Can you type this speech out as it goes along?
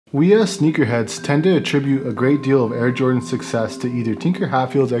We as sneakerheads tend to attribute a great deal of Air Jordan's success to either Tinker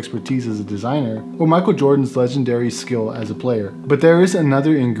Hatfield's expertise as a designer or Michael Jordan's legendary skill as a player. But there is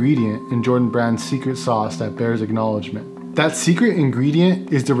another ingredient in Jordan Brand's secret sauce that bears acknowledgement. That secret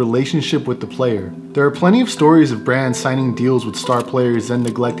ingredient is the relationship with the player. There are plenty of stories of brands signing deals with star players then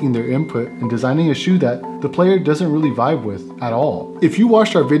neglecting their input and designing a shoe that the player doesn't really vibe with at all. If you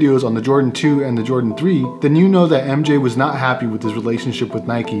watched our videos on the Jordan 2 and the Jordan 3, then you know that MJ was not happy with his relationship with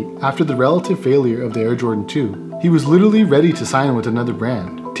Nike after the relative failure of the Air Jordan 2. He was literally ready to sign with another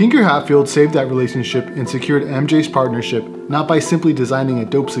brand. Tinker Hatfield saved that relationship and secured MJ's partnership not by simply designing a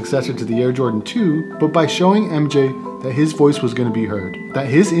dope successor to the Air Jordan 2, but by showing MJ that his voice was going to be heard, that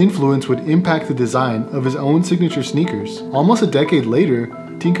his influence would impact the design of his own signature sneakers. Almost a decade later,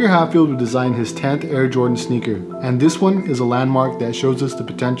 Tinker Hatfield would design his 10th Air Jordan sneaker, and this one is a landmark that shows us the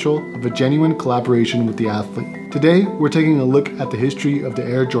potential of a genuine collaboration with the athlete. Today, we're taking a look at the history of the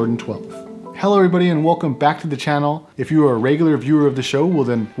Air Jordan 12. Hello everybody and welcome back to the channel. If you are a regular viewer of the show, well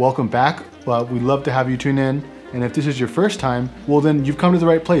then welcome back. We'd love to have you tune in. And if this is your first time, well then you've come to the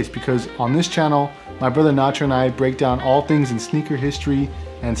right place, because on this channel, my brother Nacho and I break down all things in sneaker history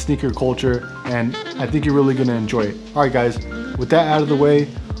and sneaker culture, and I think you're really gonna enjoy it. All right guys, with that out of the way,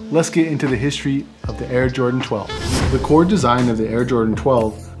 let's get into the history of the Air Jordan 12. The core design of the Air Jordan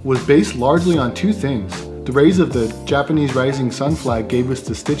 12 was based largely on two things. The rays of the Japanese rising sun flag gave us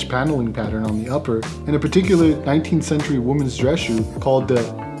the stitch paneling pattern on the upper, and a particular 19th century women's dress shoe called the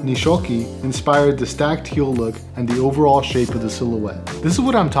Nishoki inspired the stacked heel look and the overall shape of the silhouette. This is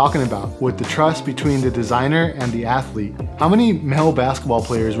what I'm talking about with the trust between the designer and the athlete. How many male basketball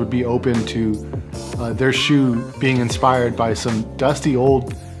players would be open to their shoe being inspired by some dusty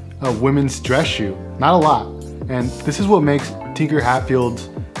old women's dress shoe? Not a lot. And this is what makes Tinker Hatfield's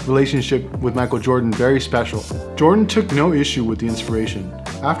relationship with Michael Jordan very special. Jordan took no issue with the inspiration.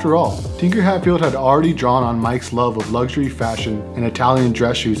 After all, Tinker Hatfield had already drawn on Mike's love of luxury fashion and Italian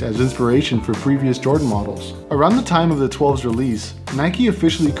dress shoes as inspiration for previous Jordan models. Around the time of the 12's release, Nike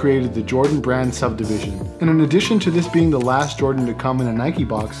officially created the Jordan brand subdivision. And in addition to this being the last Jordan to come in a Nike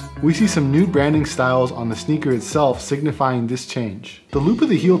box, we see some new branding styles on the sneaker itself signifying this change. The loop of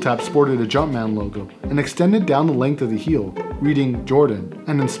the heel tab sported a Jumpman logo and extended down the length of the heel, reading Jordan,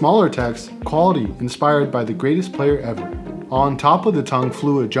 and in smaller text, quality inspired by the greatest player ever. On top of the tongue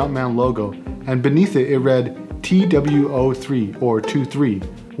flew a Jumpman logo, and beneath it read TWO3 or 23.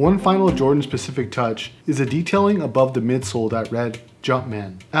 One final Jordan specific touch is a detailing above the midsole that read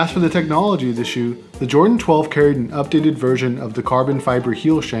Jumpman. As for the technology of the shoe, the Jordan 12 carried an updated version of the carbon fiber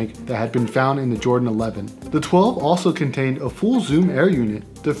heel shank that had been found in the Jordan 11. The 12 also contained a full zoom air unit,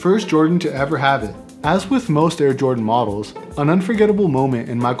 the first Jordan to ever have it. As with most Air Jordan models, an unforgettable moment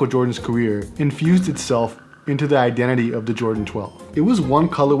in Michael Jordan's career infused itself into the identity of the Jordan 12. It was one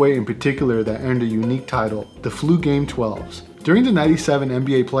colorway in particular that earned a unique title, the Flu Game 12s. During the '97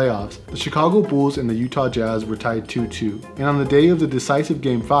 NBA playoffs, the Chicago Bulls and the Utah Jazz were tied 2-2, and on the day of the decisive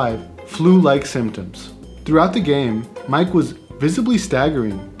Game 5, flu-like symptoms. Throughout the game, Mike was visibly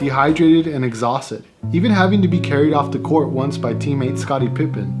staggering, dehydrated and exhausted, even having to be carried off the court once by teammate Scottie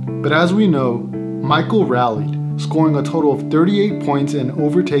Pippen. But as we know, Michael rallied, scoring a total of 38 points and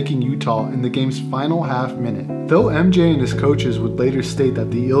overtaking Utah in the game's final half minute. Though MJ and his coaches would later state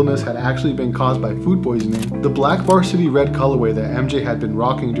that the illness had actually been caused by food poisoning, the black varsity red colorway that MJ had been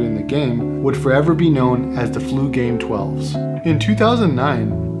rocking during the game would forever be known as the Flu Game 12s. In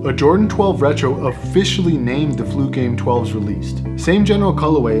 2009, a Jordan 12 Retro officially named the Flu Game 12s released. Same general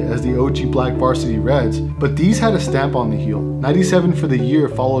colorway as the OG black varsity reds, but these had a stamp on the heel, 97 for the year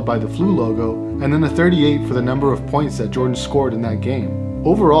followed by the Flu logo, and then a 38 for the number of points that Jordan scored in that game.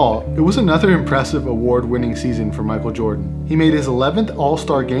 Overall, it was another impressive award-winning season for Michael Jordan. He made his 11th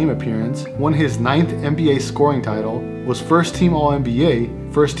All-Star Game appearance, won his 9th NBA scoring title, was first team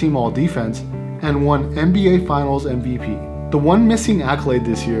All-NBA, first team All-Defense, and won NBA Finals MVP. The one missing accolade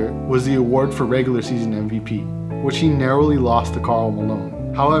this year was the award for regular season MVP, which he narrowly lost to Karl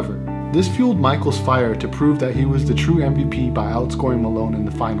Malone. However, this fueled Michael's fire to prove that he was the true MVP by outscoring Malone in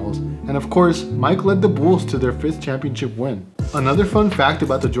the finals, and of course, Mike led the Bulls to their 5th championship win. Another fun fact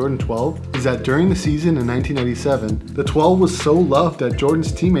about the Jordan 12 is that during the season in 1997, the 12 was so loved that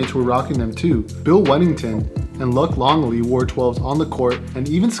Jordan's teammates were rocking them too. Bill Wennington and Luck Longley wore 12s on the court, and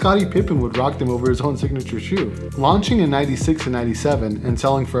even Scottie Pippen would rock them over his own signature shoe. Launching in 96 and 97 and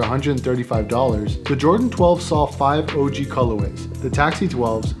selling for $135, the Jordan 12 saw 5 OG colorways: the Taxi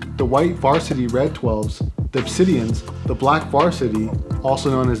 12s, the white varsity red 12s, the Obsidians, the black varsity, also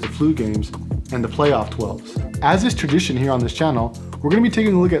known as the Flu Games, and the Playoff 12s. As is tradition here on this channel, we're going to be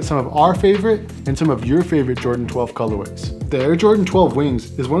taking a look at some of our favorite and some of your favorite Jordan 12 colorways. The Air Jordan 12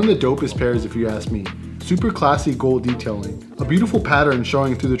 wings is one of the dopest pairs if you ask me. Super classy gold detailing, a beautiful pattern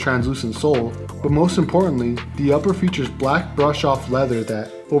showing through the translucent sole, but most importantly, the upper features black brush-off leather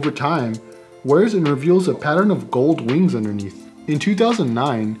that, over time, wears and reveals a pattern of gold wings underneath. In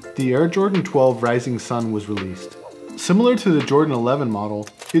 2009, the Air Jordan 12 Rising Sun was released. Similar to the Jordan 11 model,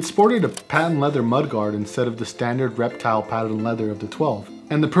 it sported a patent leather mudguard instead of the standard reptile pattern leather of the 12,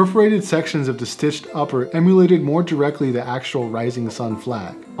 and the perforated sections of the stitched upper emulated more directly the actual Rising Sun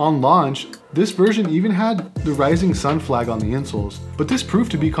flag. On launch, this version even had the Rising Sun flag on the insoles, but this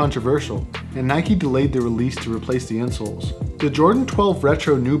proved to be controversial, and Nike delayed the release to replace the insoles. The Jordan 12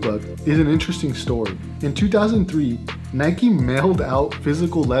 Retro Nubuck is an interesting story. In 2003, Nike mailed out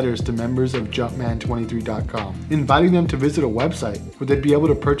physical letters to members of Jumpman23.com, inviting them to visit a website where they'd be able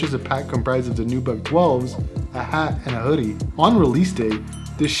to purchase a pack comprised of the Nubuck 12s, a hat, and a hoodie. On release day,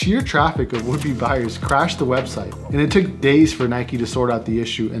 the sheer traffic of would-be buyers crashed the website, and it took days for Nike to sort out the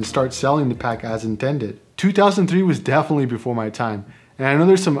issue and start selling the pack as intended. 2003 was definitely before my time, and I know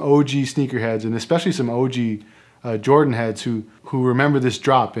there's some OG sneakerheads and especially some OG Jordan heads who remember this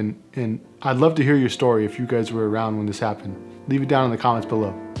drop, and I'd love to hear your story if you guys were around when this happened. Leave it down in the comments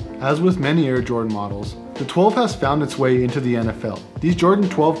below. As with many Air Jordan models, the 12 has found its way into the NFL. These Jordan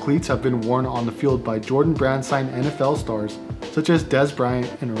 12 cleats have been worn on the field by Jordan brand signed NFL stars such as Dez Bryant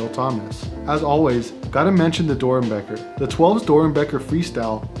and Earl Thomas. As always, gotta mention the Dorenbecher. The 12's Dorenbecher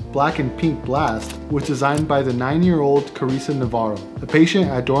Freestyle Black and Pink Blast was designed by the 9-year-old Carissa Navarro, a patient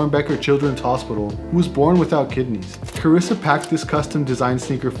at Dorenbecher Children's Hospital who was born without kidneys. Carissa packed this custom designed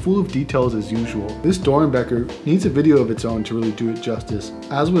sneaker full of details as usual. This Dorenbecher needs a video of its own to really do it justice,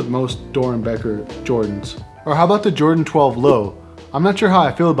 as with most Dorenbecher Jordans. Or how about the Jordan 12 Low? I'm not sure how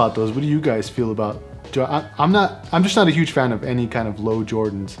I feel about those. What do you guys feel about? I'm just not a huge fan of any kind of low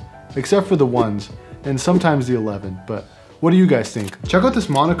Jordans, except for the ones, and sometimes the 11, but what do you guys think? Check out this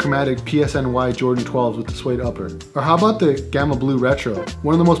monochromatic PSNY Jordan 12s with the suede upper. Or how about the Gamma Blue Retro,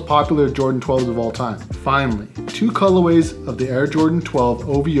 one of the most popular Jordan 12s of all time. Finally, 2 colorways of the Air Jordan 12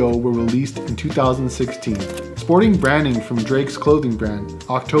 OVO were released in 2016. Sporting branding from Drake's clothing brand,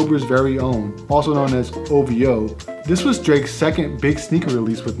 October's very own, also known as OVO, this was Drake's second big sneaker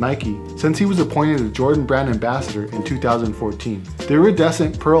release with Nike since he was appointed a Jordan brand ambassador in 2014. The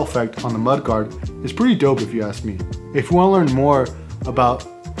iridescent pearl effect on the mudguard is pretty dope if you ask me. If you want to learn more about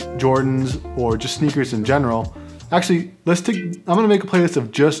Jordans or just sneakers in general, actually, I'm gonna make a playlist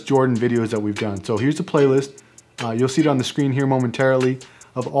of just Jordan videos that we've done. So here's the playlist. You'll see it on the screen here momentarily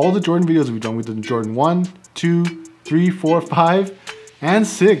of all the Jordan videos we've done. We've done Jordan 1, 2, 3, 4, 5, and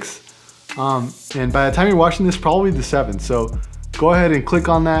 6. And by the time you're watching this, probably the 7th. So go ahead and click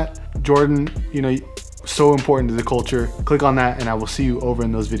on that. Jordan, you know, so important to the culture. Click on that and I will see you over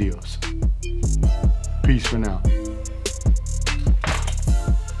in those videos. Peace for now.